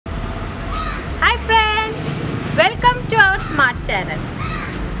friends, welcome to our smart channel.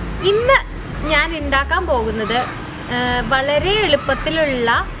 ഇന്ന് ഞാൻ ഉണ്ടാക്കാൻ പോകുന്നത് വളരെ എളുപ്പത്തിലുള്ള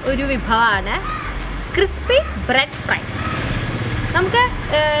ഒരു വിഭവമാണ് ക്രിസ്പി ബ്രെഡ് ഫ്രൈസ്. നമുക്ക്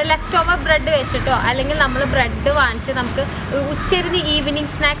ലെഫ്റ്റ് ഓവർ ബ്രെഡ് വെച്ചിട്ടോ അല്ലെങ്കിൽ നമ്മൾ ബ്രെഡ് വാങ്ങിച്ച് നമുക്ക് ഉച്ചരിഞ്ഞ്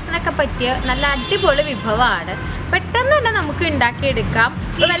ഈവനിങ് സ്നാക്സിനൊക്കെ പറ്റിയ നല്ല അടിപൊളി വിഭവമാണ്. പെട്ടെന്ന് തന്നെ നമുക്ക് ഉണ്ടാക്കിയെടുക്കാം.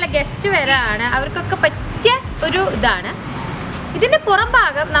 വല്ല ഗസ്റ്റ് വരാണ് അവർക്കൊക്കെ പറ്റിയ ഒരു ഇതാണ്. ഇതിൻ്റെ പുറം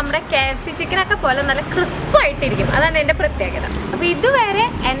ഭാഗം നമ്മുടെ KFC ചിക്കനൊക്കെ പോലെ നല്ല ക്രിസ്പായിട്ടിരിക്കും. അതാണ് എൻ്റെ പ്രത്യേകത. അപ്പോൾ ഇതുവരെ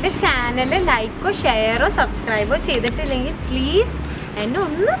എൻ്റെ ചാനൽ ലൈക്കോ ഷെയറോ സബ്സ്ക്രൈബോ ചെയ്തിട്ടില്ലെങ്കിൽ പ്ലീസ് എന്നെ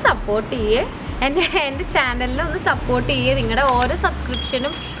ഒന്ന് സപ്പോർട്ട് ചെയ്യേ. എൻ്റെ ചാനലിനെ ഒന്ന് സപ്പോർട്ട് ചെയ്യുക. നിങ്ങളുടെ ഓരോ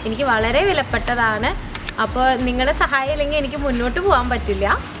സബ്സ്ക്രിപ്ഷനും എനിക്ക് വളരെ വിലപ്പെട്ടതാണ്. അപ്പോൾ നിങ്ങളുടെ സഹായം ഇല്ലെങ്കിൽ എനിക്ക് മുന്നോട്ട് പോകാൻ പറ്റില്ല.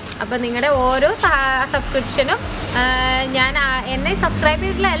 അപ്പോൾ നിങ്ങളുടെ ഓരോ സബ്സ്ക്രിപ്ഷനും ഞാൻ എന്നെ സബ്സ്ക്രൈബ്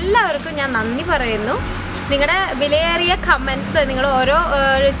ചെയ്തിട്ടുള്ള എല്ലാവർക്കും ഞാൻ നന്ദി പറയുന്നു. നിങ്ങളുടെ വിലയേറിയ കമൻസ് നിങ്ങൾ ഓരോ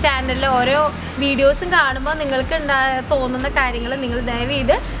ചാനലിൽ ഓരോ വീഡിയോസും കാണുമ്പോൾ നിങ്ങൾക്ക് തോന്നുന്ന കാര്യങ്ങൾ നിങ്ങൾ ദയവ്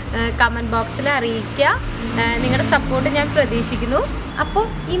ചെയ്ത് കമൻറ്റ് ബോക്സിൽ അറിയിക്കുക. നിങ്ങളുടെ സപ്പോർട്ട് ഞാൻ പ്രതീക്ഷിക്കുന്നു. അപ്പോൾ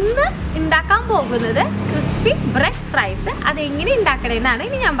ഇന്ന് ഉണ്ടാക്കാൻ പോകുന്നത് ക്രിസ്പി ബ്രെഡ് ഫ്രൈസ്. അതെങ്ങനെ ഉണ്ടാക്കണമെന്നാണ്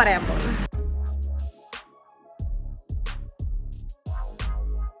ഇനി ഞാൻ പറയാൻ പോകുന്നത്.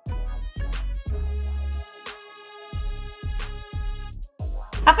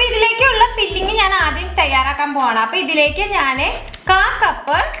 അപ്പോൾ ഇതിലേക്കുള്ള ഫില്ലിങ് ഞാൻ ആദ്യം തയ്യാറാക്കാൻ പോവാണ്. അപ്പോൾ ഇതിലേക്ക് ഞാൻ 1/4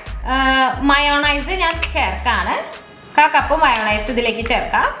 കപ്പ് മയോണൈസ് ഞാൻ ചേർക്കാണ്. 1/4 കപ്പ് മയോണൈസ് ഇതിലേക്ക്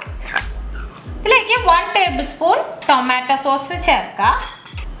ചേർക്കാം. ഇതിലേക്ക് 1 ടേബിൾ സ്പൂൺ ടൊമാറ്റോ സോസ് ചേർക്കാം.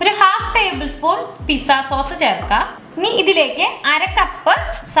 ഒരു 1/2 ടേബിൾ സ്പൂൺ പിസ്സ സോസ് ചേർക്കാം. ഇനി ഇതിലേക്ക് 1/2 കപ്പ്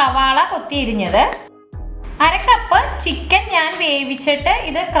സവാള കൊത്തിയരിഞ്ഞത്, 1/2 കപ്പ് ചിക്കൻ ഞാൻ വേവിച്ചിട്ട്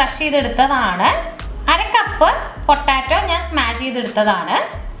ഇത് ക്രഷ് ചെയ്തെടുത്തതാണ്, 1/2 കപ്പ് പൊട്ടാറ്റോ ഞാൻ സ്മാഷ് ചെയ്തെടുത്തതാണ്.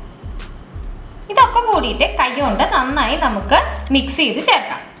 ഇതൊക്കെ കൂടിയിട്ട് കൈ കൊണ്ട് നന്നായി നമുക്ക് മിക്സ് ചെയ്ത്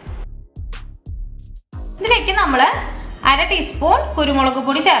ചേർക്കാം. ഇതിലേക്ക് നമ്മൾ 1/2 ടീസ്പൂൺ കുരുമുളക്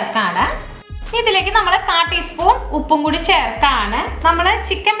പൊടി ചേർക്കാണ്. ഇതിലേക്ക് നമ്മൾ 1/4 ടീസ്പൂൺ ഉപ്പും കൂടി ചേർക്കാണ്. നമ്മൾ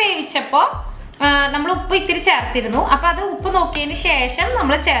ചിക്കൻ വേവിച്ചപ്പോൾ നമ്മൾ ഉപ്പ് ഇത്തിരി ചേർത്തിരുന്നു. അപ്പോൾ അത് ഉപ്പ് നോക്കിയതിന് ശേഷം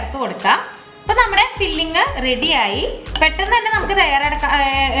നമ്മൾ ചേർത്ത് കൊടുക്കാം. അപ്പോൾ നമ്മുടെ ഫില്ലിങ് റെഡിയായി. പെട്ടെന്ന് തന്നെ നമുക്ക്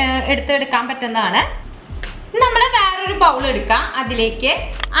എടുത്തെടുക്കാൻ പറ്റുന്നതാണ്. നമ്മൾ വേറൊരു ബൗൾ എടുക്കാം. അതിലേക്ക്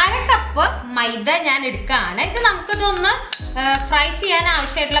 1/2 കപ്പ് മൈദ ഞാൻ എടുക്കുകയാണ്. ഇത് നമുക്കിതൊന്ന് ഫ്രൈ ചെയ്യാൻ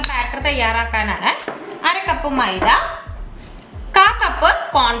ആവശ്യമായിട്ടുള്ള ബാറ്റർ തയ്യാറാക്കാനാണ്. 1/2 കപ്പ് മൈദ, 1/4 കപ്പ്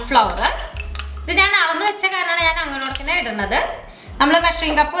കോൺഫ്ലവർ. ഇത് ഞാൻ അളന്ന് വെച്ച കാരണമാണ് ഞാൻ അങ്ങോട്ട് തന്നെ ഇടുന്നത്. നമ്മൾ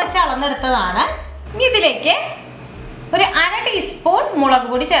മെഷറിംഗ് കപ്പ് വെച്ച് അളന്നെടുത്തതാണ്. ഇനി ഇതിലേക്ക് ഒരു 1/2 ടീസ്പൂൺ മുളക്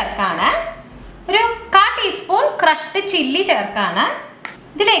പൊടി ചേർക്കാണ്. ഒരു 1/4 ടീസ്പൂൺ ക്രഷ്ഡ് ചില്ലി ചേർക്കാണ്.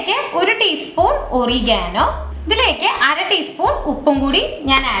 ഇതിലേക്ക് 1 ടീസ്പൂൺ ഒറിഗാനോ, ഇതിലേക്ക് 1/2 ടീസ്പൂൺ ഉപ്പും കൂടി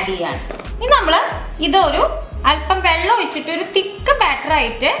ഞാൻ ആഡ് ചെയ്യാണ്. ഇനി നമ്മൾ ഇതൊരു അല്പം വെള്ളം ഒഴിച്ചിട്ട് ഒരു തിക്ക് ബാറ്റർ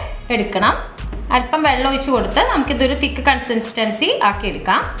ആയിട്ട് എടുക്കണം. അല്പം വെള്ളം ഒഴിച്ച് കൊടുത്ത് നമുക്കിതൊരു തിക്ക് കൺസിസ്റ്റൻസി ആക്കി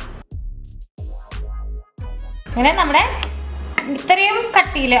എടുക്കാം. അങ്ങനെ നമ്മുടെ ഇത്രയും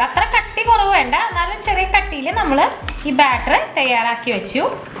കട്ടിയിൽ, അത്ര കട്ടി കുറവ് വേണ്ട, എന്നാലും ചെറിയ കട്ടിയിൽ നമ്മൾ ഈ ബാറ്റർ തയ്യാറാക്കി വെച്ചു.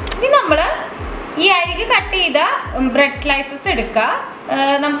 ഇനി നമ്മൾ ഈ അരിക് കട്ട് ചെയ്ത ബ്രെഡ് സ്ലൈസസ് എടുക്കുക.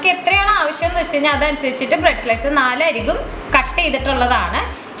 നമുക്ക് എത്രയാണ് ആവശ്യം എന്ന് വെച്ച് കഴിഞ്ഞാൽ അതനുസരിച്ചിട്ട് ബ്രെഡ് സ്ലൈസ് 4 അരികും കട്ട് ചെയ്തിട്ടുള്ളതാണ്.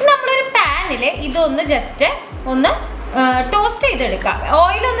 നമ്മളൊരു പാനിൽ ഇതൊന്ന് ജസ്റ്റ് ഒന്ന് ടോസ്റ്റ് ചെയ്തെടുക്കാം.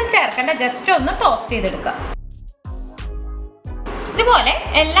 ഓയിലൊന്നും ചേർക്കേണ്ട, ജസ്റ്റ് ഒന്ന് ടോസ്റ്റ് ചെയ്തെടുക്കാം. ഇതുപോലെ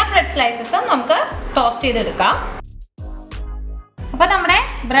എല്ലാ ബ്രെഡ് സ്ലൈസസും നമുക്ക് ടോസ്റ്റ് ചെയ്തെടുക്കാം. അപ്പോൾ നമ്മുടെ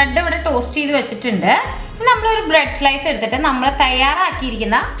ബ്രെഡ് ഇവിടെ ടോസ്റ്റ് ചെയ്ത് വെച്ചിട്ടുണ്ട്. നമ്മളൊരു ബ്രെഡ് സ്ലൈസ് എടുത്തിട്ട് നമ്മൾ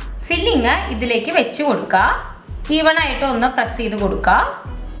തയ്യാറാക്കിയിരിക്കുന്ന ഫില്ലിങ് ഇതിലേക്ക് വെച്ച് കൊടുക്കുക. ഈവണായിട്ട് ഒന്ന് പ്രസ് ചെയ്ത് കൊടുക്കുക.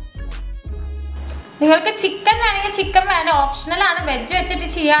 നിങ്ങൾക്ക് ചിക്കൻ വേണമെങ്കിൽ ചിക്കൻ വേണം, ഓപ്ഷണലാണ്. വെജ് വെച്ചിട്ട്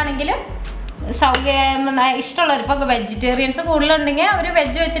ചെയ്യുകയാണെങ്കിലും ഇഷ്ടമുള്ളവർ, ഇപ്പോൾ വെജിറ്റേറിയൻസ് കൂടുതലുണ്ടെങ്കിൽ അവർ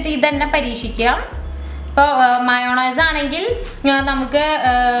വെജ് വെച്ചിട്ട് ഇത് തന്നെ പരീക്ഷിക്കാം. ഇപ്പോൾ മയോണൈസ് ആണെങ്കിൽ നമുക്ക്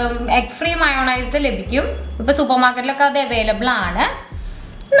എഗ് ഫ്രീ മയോണൈസ് ലഭിക്കും. ഇപ്പോൾ സൂപ്പർ മാർക്കറ്റിലൊക്കെ അത് അവൈലബിൾ ആണ്.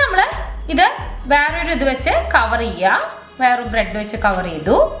 നമ്മൾ ഇത് വേറൊരു ഇത് വെച്ച് കവർ ചെയ്യുക. വേറൊരു ബ്രെഡ് വെച്ച് കവർ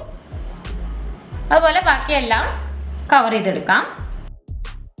ചെയ്തു. അതുപോലെ ബാക്കിയെല്ലാം കവർ ചെയ്തെടുക്കാം.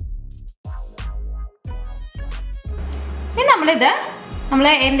 ഇനി നമ്മൾ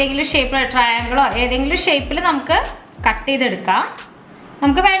എന്തെങ്കിലും ഷേപ്പ്, ട്രയാങ്കിളോ ഏതെങ്കിലും ഷേപ്പിൽ നമുക്ക് കട്ട് ചെയ്തെടുക്കാം.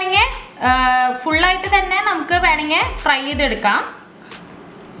 നമുക്ക് വേണമെങ്കിൽ ഫുള്ളായിട്ട് തന്നെ നമുക്ക് വേണമെങ്കിൽ ഫ്രൈ ചെയ്തെടുക്കാം.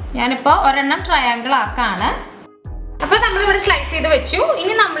 ഞാനിപ്പോൾ ഒരെണ്ണം ട്രയാങ്കിൾ ആക്കാണ്. അപ്പോൾ നമ്മളിവിടെ സ്ലൈസ് ചെയ്ത് വെച്ചു.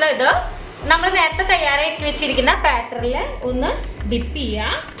 ഇനി നമ്മൾ നേരത്തെ തയ്യാറാക്കി വെച്ചിരിക്കുന്ന ബാറ്ററിൽ ഒന്ന് ഡിപ്പ്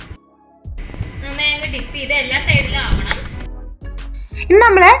ചെയ്യാം. നന്നായി ഡിപ്പ് ചെയ്ത് എല്ലാ സൈഡിലും ആവണം. ഇനി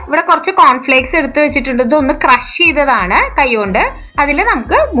നമ്മൾ ഇവിടെ കുറച്ച് കോൺഫ്ലേക്സ് എടുത്ത് വെച്ചിട്ടുണ്ട്. ഇതൊന്ന് ക്രഷ് ചെയ്തതാണ് കൈകൊണ്ട്. അതിൽ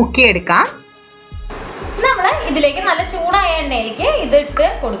നമുക്ക് മുക്കിയെടുക്കാം. നമ്മൾ ഇതിലേക്ക് നല്ല ചൂടായ എണ്ണയിലേക്ക് ഇതിട്ട്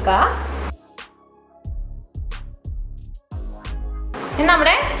കൊടുക്കാം. ഇനി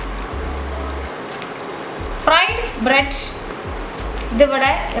നമ്മുടെ ഫ്രൈഡ് ബ്രെഡ് ഇതിവിടെ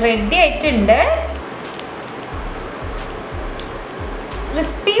റെഡി ആയിട്ടുണ്ട്.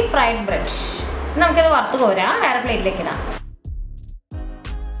 Crispy fried bread. നമുക്കിത് വറുത്ത് കോരാം, വേറെ പ്ലേറ്റിലേക്ക് ഇടാം.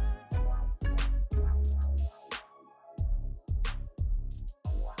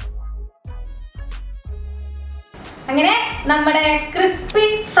 അങ്ങനെ നമ്മുടെ ക്രിസ്പി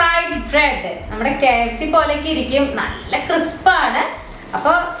ഫ്രൈഡ് ബ്രെഡ് നമ്മുടെ KFC പോലെയൊക്കെ ഇരിക്കും, നല്ല ക്രിസ്പാണ്.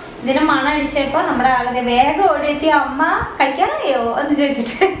 അപ്പോൾ ഇതിന് മണം അടിച്ചപ്പോൾ നമ്മുടെ ആളെ വേഗം ഓടിയെത്തി അമ്മ കഴിക്കാറിയോ എന്ന്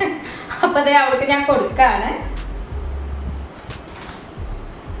ചോദിച്ചിട്ട് അപ്പോൾ അതേ അവൾക്ക് ഞാൻ കൊടുക്കാണ്.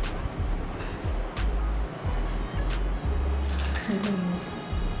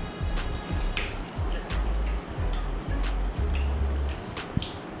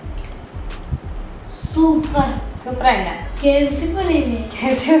 സൂപ്പർ സൂപ്പർ അല്ല? KFC പോലെയില്ലേ?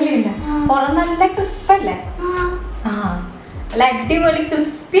 KFC പോലെയുണ്ട്. പുറം നല്ല ക്രിസ്പല്ലേ? ആ നല്ല അടിപൊളി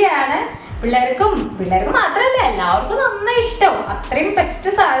ക്രിസ്പിയാണ്. പിള്ളേർക്ക് മാത്രമല്ല എല്ലാവർക്കും നന്നായി ഇഷ്ടവും. അത്രയും ബെസ്റ്റ്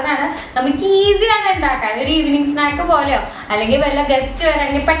സാധനമാണ്. നമുക്ക് ഈസിയാണ് ഉണ്ടാക്കാൻ. ഒരു ഈവനിങ് സ്നാക്ക് പോലെയോ അല്ലെങ്കിൽ വല്ല ഗസ്റ്റ്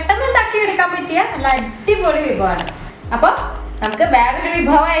വരാണെങ്കിൽ പെട്ടെന്ന് ഉണ്ടാക്കി എടുക്കാൻ പറ്റിയ നല്ല അടിപൊളി വിഭവമാണ്. അപ്പോൾ നമുക്ക് വേറൊരു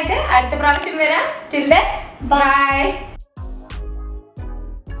വിഭവമായിട്ട് അടുത്ത പ്രാവശ്യം വരാം. Till then bye.